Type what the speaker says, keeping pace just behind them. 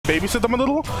babysit them a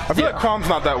little. I feel like Crom's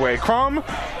not that way. Crom,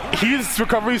 his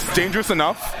recovery is dangerous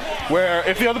enough where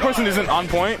if the other person isn't on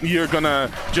point, you're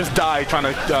gonna just die trying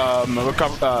to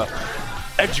recover,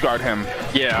 edge guard him.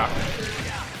 Yeah.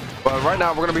 But right now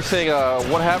we're going to be seeing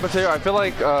what happens here. I feel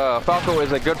like Falco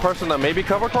is a good person to maybe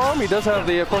cover Crom. He does have,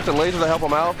 of course, the laser to help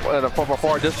him out from a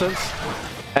far distance.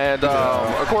 And,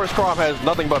 of course, Crom has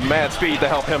nothing but mad speed to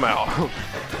help him out.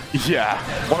 Yeah.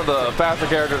 One of the faster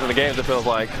characters in the game, it feels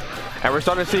like. And we're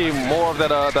starting to see more of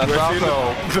that,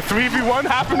 Falco. The 3v1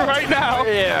 happen right now.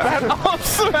 Yeah. That up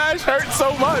smash hurts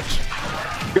so much.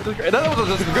 That was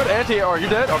just a good anti. Are you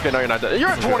dead? Okay, no, you're not dead. You're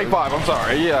at 25. I'm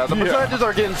sorry. Yeah, the percentages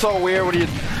are getting so weird when you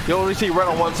only see red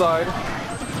on one side.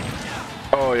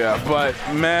 Oh yeah, but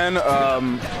man,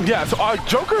 yeah. So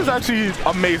Joker is actually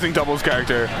amazing doubles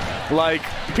character. Like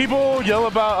people yell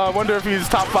about, wonder if he's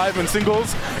top 5 in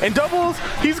singles. In doubles,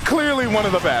 he's clearly one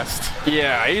of the best.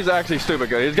 Yeah, he's actually stupid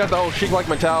good. He's got the whole Sheik-like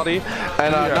mentality,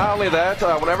 and not only that,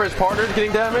 whenever his partner is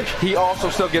getting damaged, he also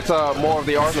still gets more of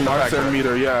the arson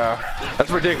meter. Yeah, that's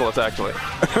ridiculous, actually.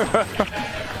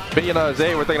 Me and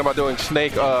Zay were thinking about doing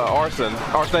Snake arson,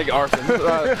 or Snake arson.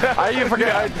 I even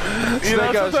forget.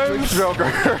 Snake Joker.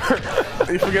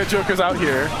 You forget Joker's out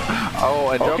here. Oh,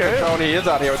 and Joker Tony is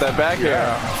out here with that back here.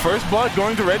 First blood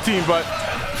going to red team, but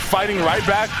fighting right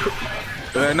back.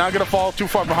 They're not gonna fall too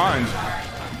far behind.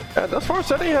 And thus far,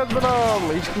 Sety has been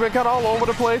he's been kind of all over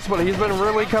the place, but he's been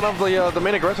really kind of the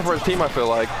main aggressor for his team, I feel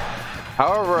like.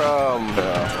 However,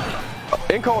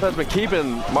 inCoold has been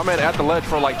keeping my man at the ledge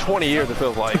for like 20 years, it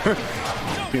feels like.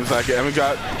 Seems like it. And we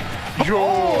got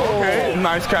okay,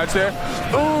 nice catch there.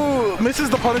 Ooh, misses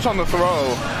the punish on the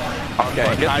throw.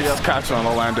 Okay, nice catch on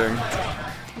the landing.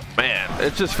 Man,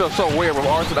 it just feels so weird with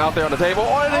Arson out there on the table.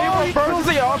 Oh, and he reverses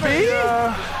the RB.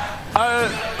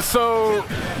 So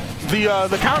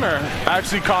the counter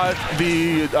actually caught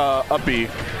the up B.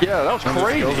 Yeah, that was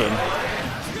crazy.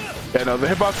 Yeah, no, the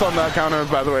hitbox on that counter,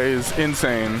 by the way, is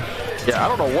insane. Yeah, I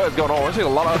don't know what is going on. We're seeing a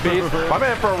lot of upbeats. My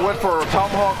man went for a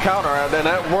tomahawk counter, and then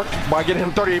that worked by getting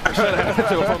him 38%.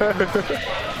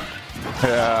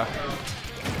 Yeah.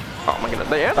 Oh my goodness.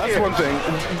 That's one thing.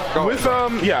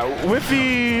 With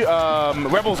the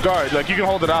Rebels guard, like you can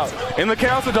hold it out. In the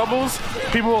chaos of doubles,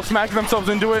 people will smack themselves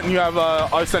into it, and you have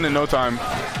Arsene in no time.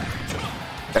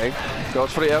 Okay,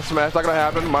 goes for the F smash. Not gonna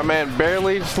happen. My man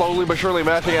barely, slowly but surely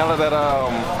matching out of that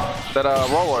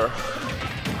roller.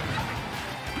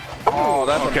 Oh,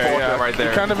 that's unfortunate right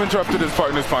there. He kind of interrupted his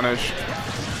partner's punish.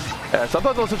 Yeah,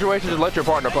 sometimes those situations, just let your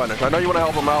partner punish. I know you want to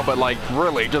help them out, but like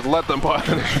really, just let them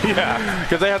punish. Yeah,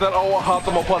 because they have that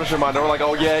optimal punish in mind. They were like,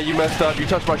 oh yeah, you messed up, you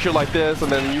touched my shit like this, and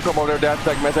then you come over there, dash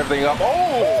attack, mess everything up.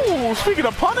 Oh, speaking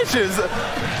of punishes,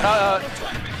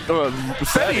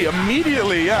 Sety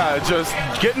immediately, just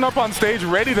getting up on stage,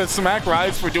 ready to smack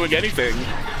Ryze for doing anything.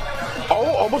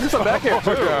 Oh, almost hit some back here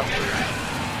too.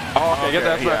 Oh, okay, get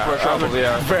that smash for a trouble,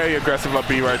 Very aggressive up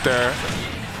B right there.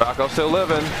 Falco still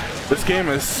living. This game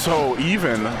is so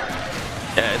even.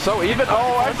 Yeah, it's so even.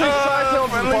 Oh, actually,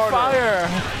 friendly fire.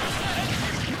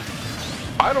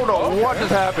 I don't know what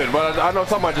just happened, but I know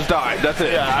someone just died. That's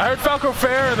it. Yeah, I heard Falco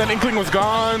fair, and then Inkling was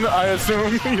gone, I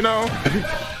assume, you know?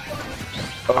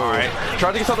 Alright,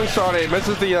 tried to get something started,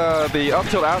 misses the up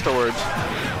tilt afterwards.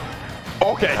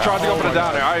 Okay, tried to go for the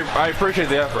down air. I appreciate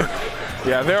the effort.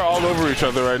 Yeah, they're all over each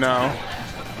other right now.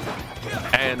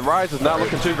 And Ryze is not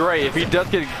looking too great. If he does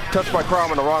get touched by Crom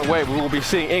in the wrong way, we will be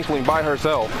seeing Inkling by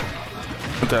herself.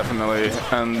 Definitely.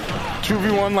 And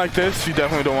 2v1 like this, you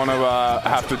definitely don't want to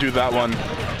have to do that one.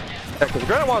 Yeah, because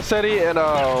granted, while Sety and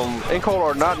inCoold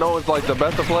are not known as like the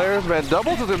best of players, man,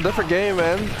 doubles is a different game,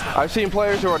 man. I've seen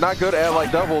players who are not good at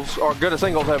like doubles or good at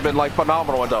singles have been like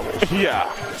phenomenal at doubles.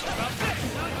 Yeah.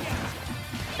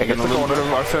 And getting a little bit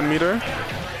of Arsene meter.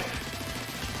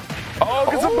 Oh,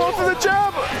 gets them both to the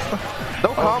jab!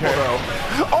 No combo though.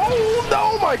 Oh,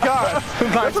 no, my God!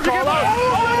 Nice call out.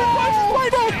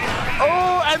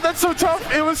 Oh, and that's so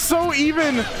tough. It was so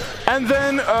even. And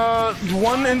then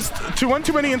one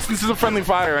too many instances of friendly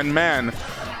fire, and man,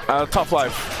 tough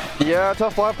life. Yeah,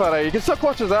 tough life out there. You can still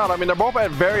clutch this out. I mean, they're both at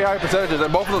very high percentages,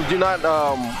 and both of them do not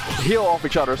heal off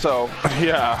each other, so.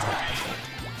 Yeah.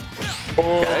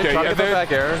 Okay, trying to get the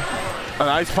back air. A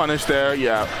nice punish there,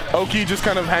 yeah. Oki just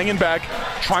kind of hanging back,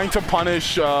 trying to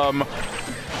punish, still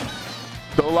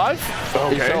alive?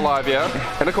 Okay. He's still alive,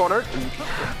 yeah. In the corner.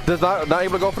 Does not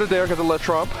able to go for the dare because of left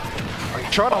Trump.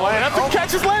 Trying to land. Have to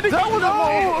catch his landing. That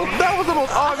was the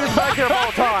most obvious back air of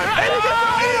all time. And he gets the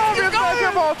obvious back air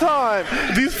of all time.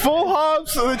 These full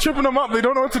hops, they're tripping them up. They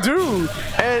don't know what to do.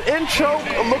 And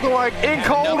inChoke looking like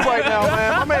inCoold right now,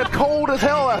 man. My man's cold as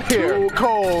hell out here. Too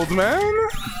cold, man.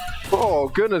 Oh,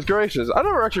 goodness gracious. I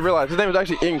never actually realized his name was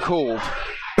actually inCoold.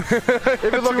 If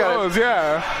you look Two at O's, it,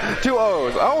 yeah. 2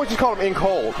 O's. I always just call him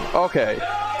inCold. Okay.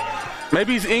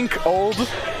 Maybe he's ink old.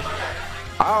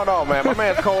 I don't know, man. My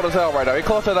man's cold as hell right now. He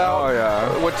closed it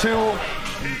out with 2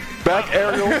 back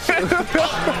aerials.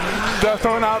 They're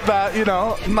throwing out that, you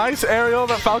know, nice aerial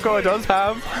that Falco does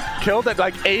have. Killed at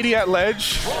like 80 at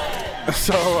ledge.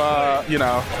 So, you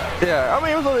know. Yeah, I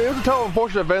mean, it was a total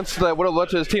unfortunate events that would have led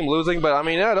to his team losing, but I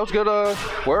mean, yeah, that was good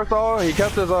wherewithal. He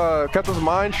kept his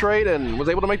mind straight and was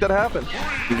able to make that happen.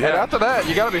 Yeah. And after that,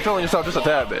 you got to be feeling yourself just a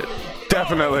tad bit.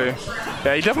 Definitely.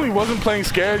 Yeah, he definitely wasn't playing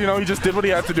scared. You know, he just did what he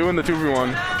had to do in the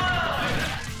 2v1.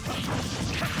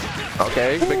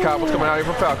 Okay, big combos coming out here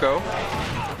from Falco.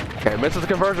 Okay, misses the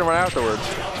conversion right afterwards.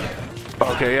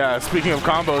 Okay, yeah, speaking of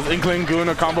combos, Inkling doing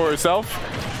a combo herself.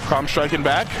 Crom striking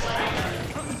back.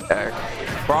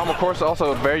 Braum, of course,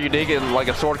 also very unique and like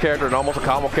a sword character and almost a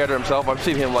combo character himself. I've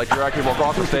seen him like directly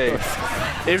across the stage.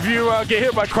 If you get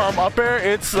hit by Crom up air,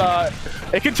 it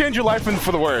can change your life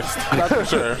for the worst. That's for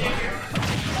sure.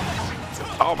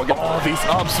 Oh my god. Oh, these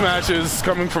up smashes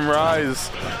coming from Ryze.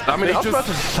 I mean, the up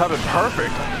smashes sounded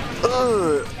perfect.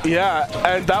 Yeah,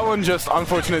 and that one just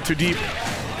unfortunate too deep.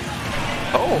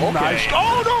 Oh, okay. Nice.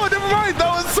 Oh no, never mind.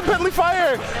 That was some Peddly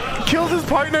Fire. Killed his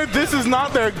partner. This is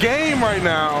not their game right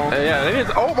now. Yeah, they need.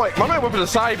 Oh my man went for the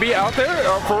side B out there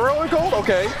for real inCoold.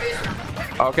 Okay.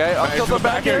 Okay, I'll kill the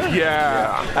back here.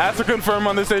 Yeah. That's to confirm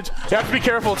on this stage. You have to be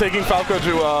careful taking Falco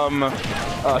to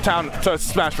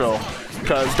Smashville,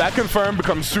 because that confirm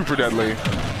becomes super deadly.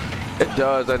 It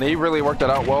does, and he really worked it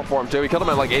out well for him too. He killed him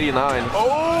at like 89.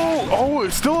 Oh,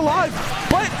 it's still alive.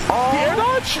 But the air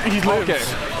dodge, he lives. Okay.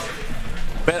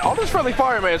 Man, all this friendly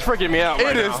fire, man, is freaking me out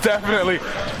right now. It is definitely.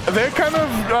 They're kind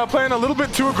of playing a little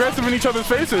bit too aggressive in each other's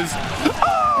faces.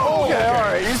 Oh, okay, all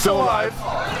right. He's still alive.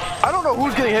 I don't know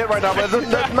who's getting hit right now, but it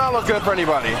does not look good for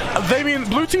anybody. They mean,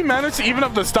 blue team managed to even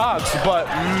up the stocks, but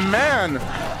man,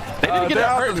 they need to get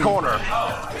out of this corner.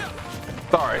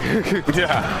 Sorry.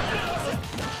 Yeah.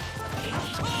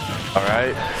 All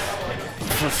right.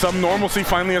 Some normalcy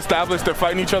finally established. They're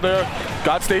fighting each other.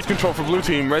 Got stage control for blue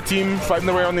team. Red team fighting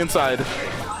their way on the inside.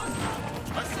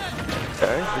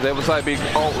 Okay, he's able to side B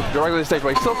directly to the stage, but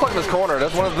he's still stuck in this corner.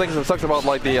 That's one of the things that sucks about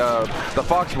like the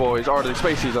Fox boys, or the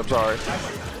Spaceys, I'm sorry.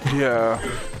 Yeah.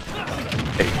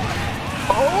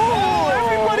 Oh,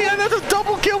 everybody, and there's a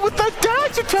double kill with the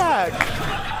dash attack.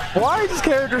 Why is this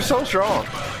character so strong?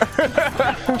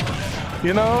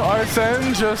 You know,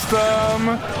 Arsene just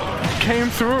came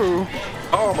through.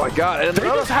 Oh my god. And they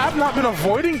just have not been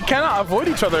cannot avoid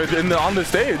each other on the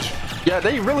stage. Yeah,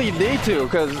 they really need to,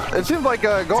 because it seems like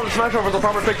going to Smash Over is the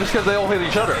proper pick just because they all hit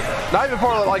each other. Not even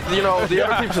for, like, you know, the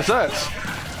other team's success.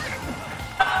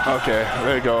 Okay,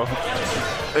 there you go.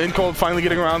 inCoold finally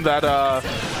getting around that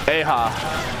AHA.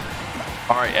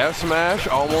 All right, F smash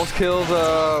almost kills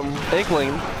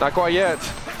Inkling. Not quite yet.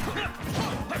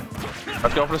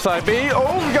 Let's go for the side B.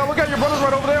 Oh, you gotta look at your brothers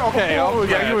right over there. Okay. Oh,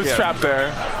 yeah, he was trapped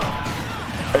there.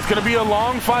 It's gonna be a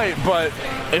long fight, but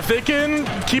if they can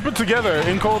keep it together,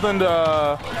 inCoold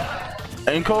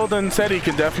and Sety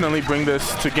can definitely bring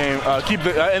this to game.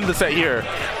 End the set here.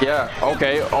 Yeah.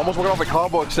 Okay. Almost working off the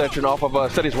combo extension off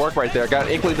of Sety's work right there. Got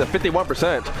Inkling to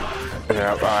 51%.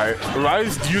 Yeah. All right.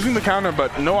 Ryze using the counter,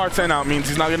 but no Arsene out means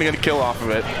he's not gonna get a kill off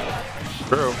of it.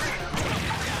 True.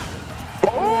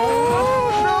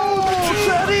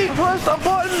 Sety pressed a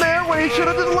button there where he should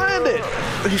have just landed.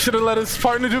 He should have let his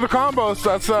partner do the combos.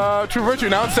 That's true virtue.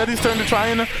 Now it's Sety's turn to try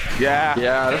and yeah,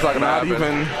 that's not gonna happen.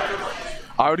 Even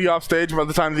already off stage by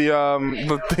the time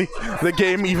the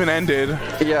game even ended.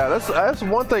 Yeah, that's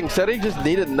one thing. Sety just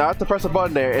needed not to press a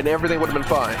button there, and everything would have been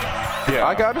fine. Yeah,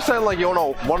 I understand like you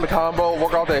don't want the combo,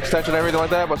 work out the extension, everything like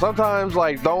that, but sometimes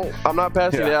like I'm not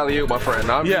passing the alley-oop, my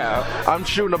friend. I'm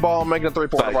shooting the ball, and making a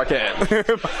three-pointer if I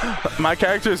can. My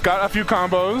character's got a few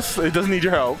combos. It doesn't need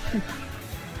your help.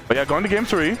 But yeah, going to game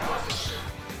 3.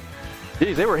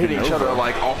 Jeez, they were hitting each other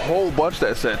like a whole bunch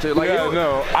that set too. Like, yeah,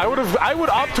 no, I would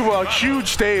opt to a huge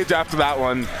stage after that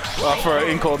one for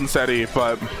inCoold and Sety,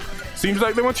 but seems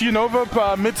like they went to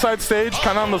Unova mid-side stage,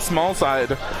 kind of on the small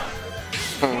side.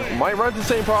 Might run the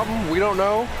same problem. We don't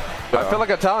know. I feel like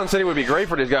a talent city would be great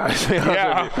for these guys.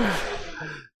 Yeah.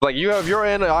 Like you have your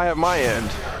end, and I have my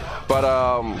end. But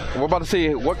we're about to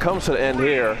see what comes to the end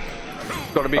here.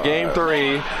 It's going to be game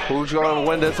 3. Who's going to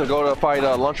win this and go to fight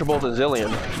Lunchables and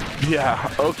Zillion?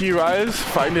 Yeah, Oki Ryze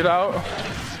fighting it out.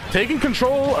 Taking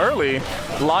control early.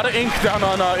 A lot of ink down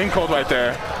on inCoold right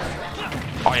there.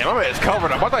 Oh yeah, my man is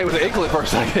covered up. I thought he was an Inkling for a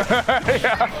second.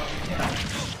 Yeah.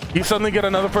 You suddenly get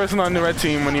another person on the red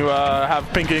team when you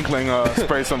have pink Inkling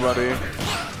spray somebody.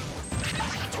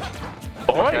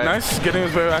 All right, nice. Getting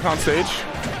his way back on stage.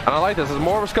 And I like this. There's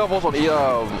more of a scuffles on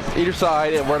either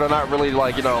side, and where they're not really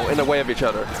like, you know, in the way of each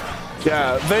other.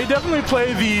 Yeah, they definitely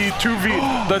play the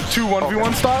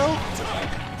 2-1v1 style.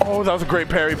 Oh, that was a great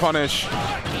parry punish.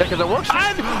 Yeah, because it works.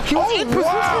 And he was in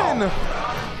position.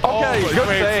 Okay, good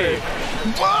save.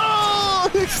 Whoa,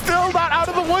 he's still not out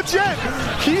of the woods yet.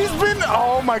 He's been,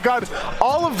 oh my God,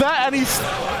 all of that, and he's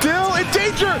still in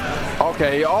danger.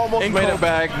 Okay, he almost made it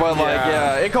back, but like,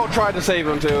 yeah, inCoold tried to save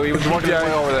him too. He was working his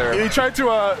way over there. He tried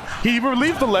to, he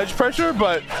relieved the ledge pressure,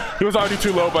 but he was already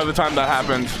too low by the time that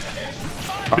happened.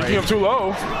 Speaking of too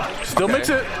low, still makes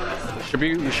it.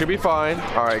 Should be fine.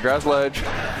 All right, grabs ledge,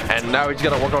 and now he's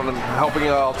gonna work on helping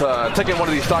out taking one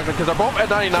of these stocks because they're both at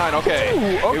 99. Okay.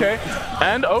 Ooh, okay.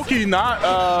 And Oki not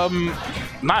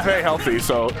very healthy,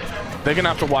 so they're gonna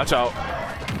have to watch out.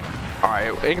 All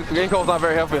right, inCoold's not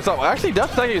very healthy himself. Actually,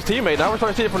 Death's taking his teammate. Now we're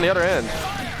starting to see it from the other end.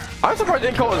 I'm surprised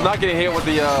inCoold is not getting hit with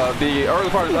the early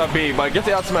part of B, but gets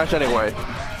the out smash anyway.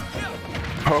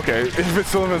 Okay, if it's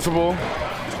still invincible.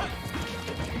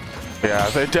 Yeah,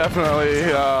 they definitely,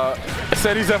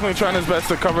 Sety's definitely trying his best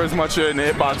to cover as much in the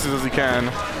hitboxes as he can.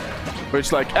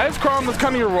 Which, like, as Chrom, that's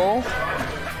kind of your role.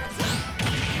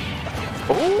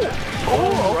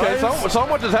 Oh, okay, so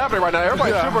much is happening right now.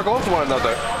 Everybody's super close to one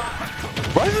another.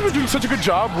 Ryze has been doing such a good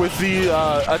job with the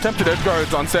attempted edge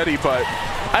guards on Sety,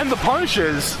 and the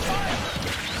punishes.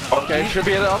 Okay, should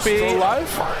be an up B. Still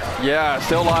alive? Yeah,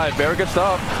 still alive. Very good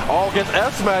stuff. Oh, gets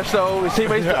F smash though. His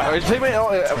teammate,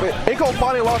 inCoold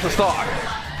finally lost the stock.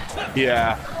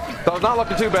 Yeah. So it's not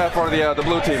looking too bad for the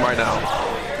blue team right now.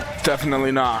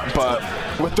 Definitely not. But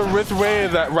with the way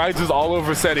that Ryze is all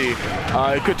over Sety,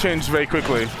 it could change very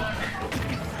quickly.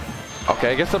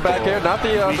 Okay, gets the back air. Not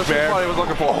the spot he was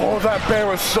looking for. Oh, that bear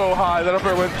was so high. That up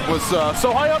air was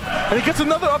so high up, and he gets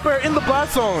another up air in the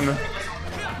blast zone.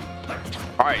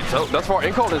 All right, so thus far,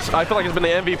 inCoold is, I feel like, has been the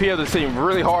MVP of this team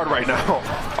really hard right now.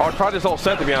 Or probably this whole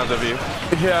set, to be honest with you.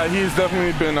 Yeah, he's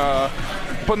definitely been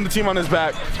putting the team on his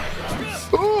back.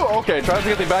 Ooh, okay, tries to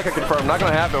get the back and confirm. Not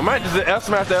going to happen. Might just F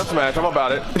smash to F smash. I'm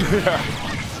about it. Yeah.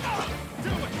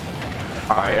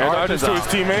 All right, dodges to his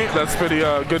teammate. That's pretty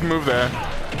good move there.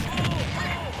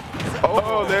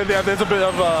 Oh, there's a bit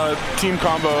of team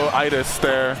combo itis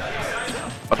there.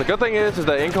 But the good thing is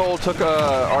that inCoold took,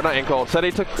 or not inCoold,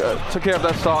 Sety took care of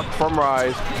that stock from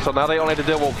Ryze. So now they only have to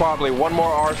deal with probably one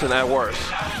more arson at worst.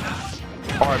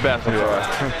 Or at best.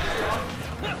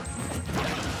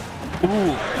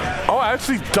 Ooh. Oh, I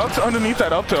actually ducked underneath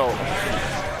that up tilt.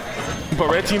 But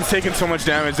red team's taking so much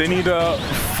damage. They need to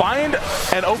find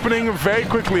an opening very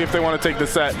quickly if they want to take the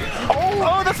set.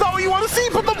 Oh, that's not what you want to see,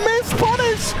 but the miss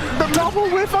punish! The double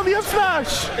whiff on the F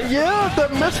smash! Yeah, the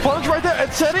miss punch right there. And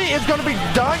Sety is going to be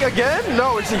dying again?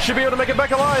 No, he should be able to make it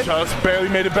back alive. Just barely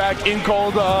made it back.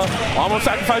 inCoold almost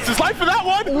sacrificed his life for that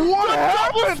one. What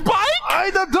happened? Double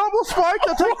spike? The double spike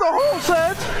to take the whole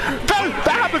set. That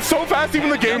happened so fast, even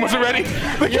the game wasn't ready.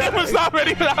 The game was not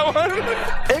ready for that one.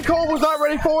 inCoold was not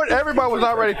ready for it. Everybody was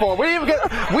not ready for it. We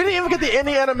didn't even get the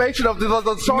ending animation of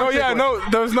the song. No, yeah, no,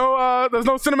 there's no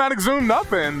cinematic zoom,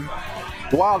 nothing.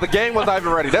 Wow, the game was not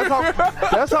even ready. That's how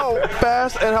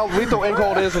fast and how lethal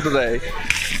inCoold is today.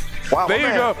 Wow, there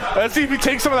you go. Let's see if he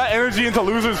takes some of that energy into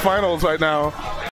losers finals right now.